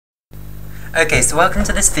Okay, so welcome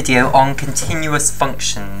to this video on continuous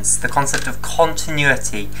functions, the concept of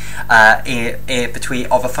continuity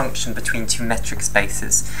of a function between two metric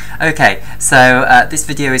spaces. Okay, so this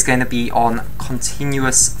video is going to be on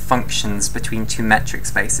continuous functions between two metric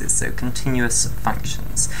spaces, so continuous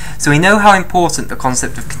functions. So we know how important the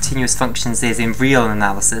concept of continuous functions is in real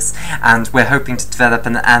analysis, and we're hoping to develop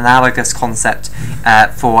an analogous concept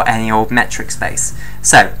for any old metric space.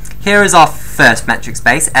 So here is our first metric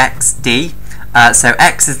space, x, d. So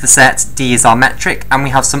x is the set, d is our metric, and we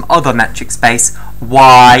have some other metric space,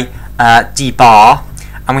 y, d bar,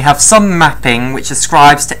 and we have some mapping which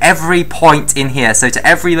ascribes to every point in here. So to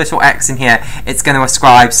every little x in here, it's going to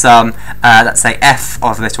ascribe some, let's say, f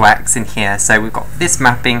of little x in here. So we've got this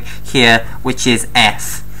mapping here, which is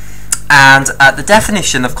f. And the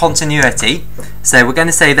definition of continuity, so we're going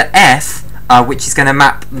to say that f, which is going to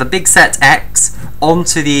map the big set x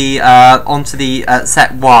onto the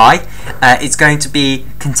set y, is going to be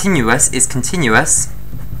continuous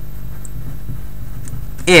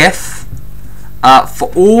if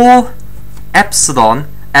for all epsilon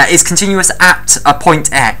is continuous at a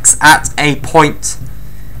point x, at a point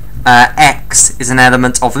x is an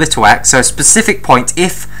element of little x, so a specific point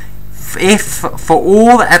if for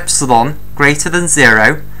all epsilon greater than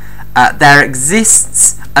 0 there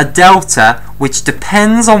exists a delta which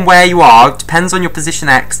depends on where you are, depends on your position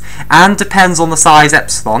x, and depends on the size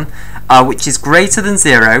epsilon, which is greater than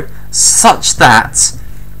 0, such that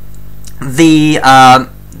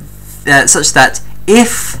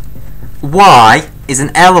if y is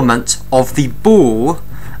an element of the ball,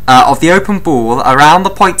 of the open ball around the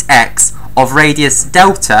point x of radius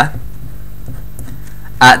delta,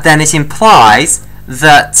 then it implies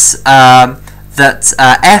that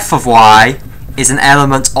f of y is an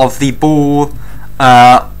element of the ball,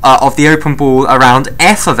 of the open ball around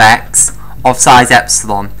f of x of size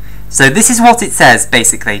epsilon. So this is what it says,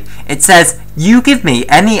 basically. It says, you give me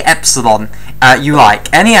any epsilon you like,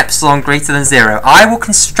 any epsilon greater than 0, I will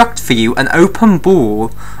construct for you an open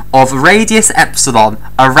ball of radius epsilon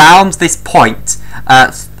around this point.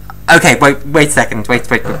 Okay, wait a second, wait.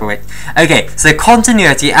 Okay, so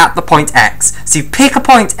continuity at the point x. So you pick a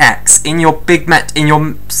point x in your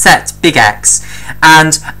set big X,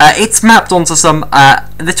 and it's mapped onto some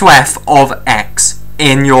little f of x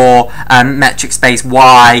in your metric space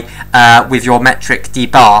y with your metric d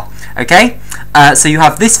bar. Okay, so you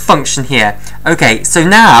have this function here. Okay, so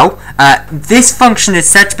now this function is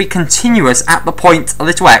said to be continuous at the point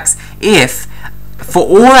little x if for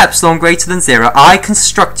all epsilon greater than 0, I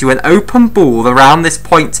construct you an open ball around this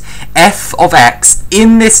point f of x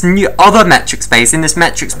in this new other metric space,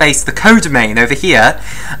 the codomain over here,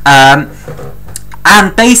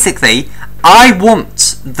 and basically I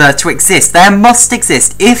want there to exist, there must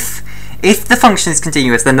exist, if the function is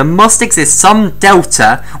continuous, then there must exist some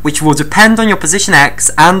delta which will depend on your position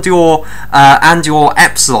x and your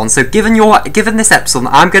epsilon. So given this epsilon,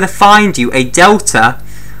 I'm going to find you a delta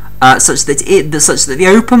such that the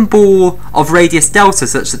open ball of radius delta,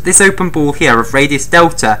 such that this open ball here of radius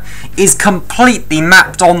delta is completely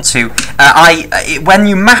mapped onto. When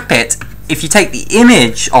you map it, if you take the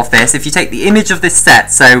image of this,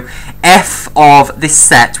 set, so f of this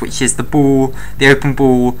set, which is the open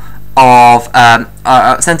ball of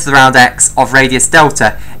centered around x of radius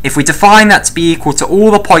delta, if we define that to be equal to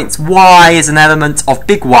all the points y is an element of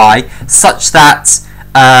big Y, such that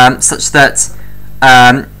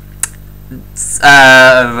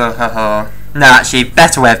no, actually,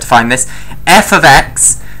 better way of defining this, f of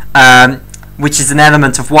x, which is an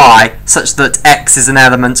element of y, such that x is an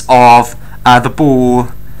element of the ball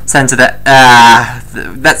centered at,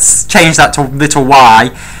 let's change that to little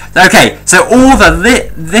y. Okay, so all the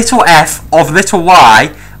little f of little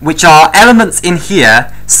y, which are elements in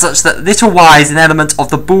here, such that little y is an element of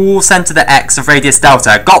the ball centered at x of radius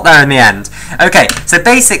delta. Got there in the end. Okay, so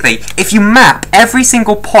basically, if you map every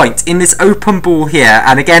single point in this open ball here,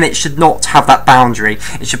 and again, it should not have that boundary,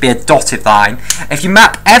 it should be a dotted line. If you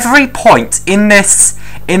map every point in this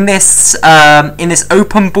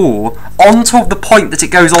open ball onto the point that it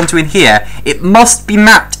goes onto in here, it must be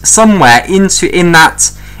mapped somewhere in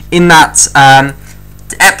that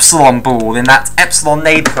epsilon ball, in that epsilon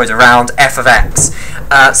neighbourhood around f of x.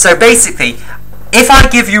 So basically, if I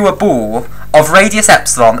give you a ball of radius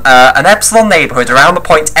epsilon, an epsilon neighbourhood around the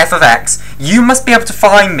point f of x, you must be able to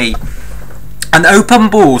find me an open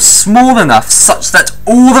ball small enough such that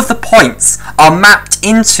all of the points are mapped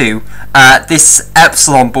into this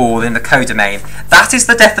epsilon ball in the codomain. That is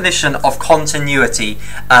the definition of continuity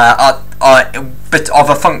of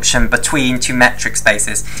a function between two metric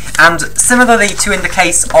spaces. And similarly to in the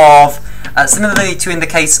case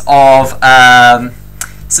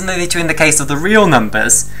of the real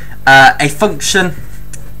numbers, a function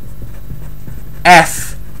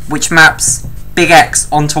f which maps big X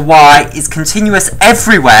onto Y is continuous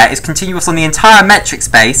everywhere, is continuous on the entire metric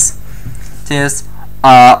space. It is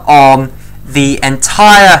on the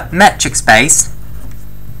entire metric space,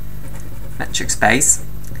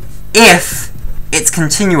 if it's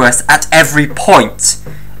continuous at every point.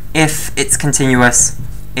 If it's continuous,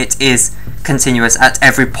 it is continuous at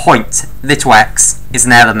every point. Little x is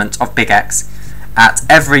an element of big X. At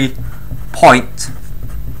every point,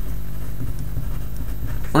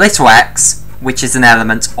 little x, which is an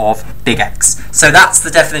element of big X. So that's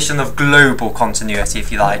the definition of global continuity,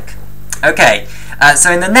 if you like. Okay,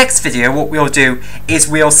 so in the next video what we'll do is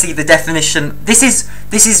we'll see the definition. This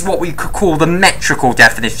is what we could call the metrical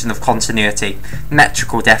definition of continuity.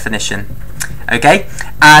 Metrical definition. Okay,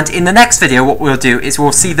 and in the next video what we'll do is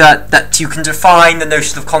we'll see that you can define the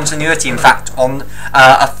notion of continuity, in fact, on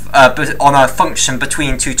a function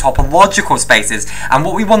between two topological spaces. And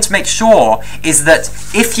what we want to make sure is that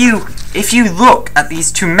if you look at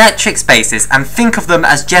these two metric spaces and think of them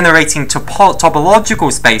as generating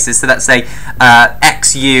topological spaces, so let's say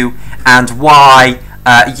xu and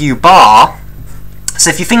yu bar. So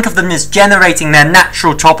if you think of them as generating their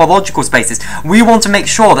natural topological spaces, we want to make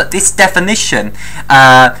sure that this definition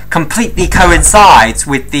completely coincides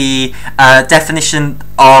with the definition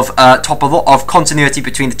of continuity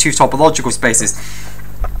between the two topological spaces.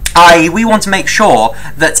 I.e., we want to make sure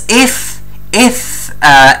that if f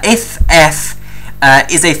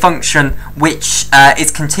is a function which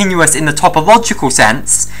is continuous in the topological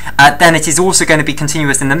sense, then it is also going to be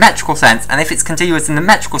continuous in the metrical sense, and if it's continuous in the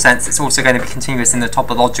metrical sense, it's also going to be continuous in the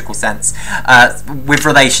topological sense, with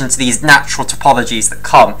relation to these natural topologies that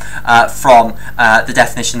come from the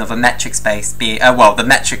definition of a metric space, the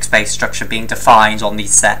metric space structure being defined on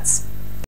these sets.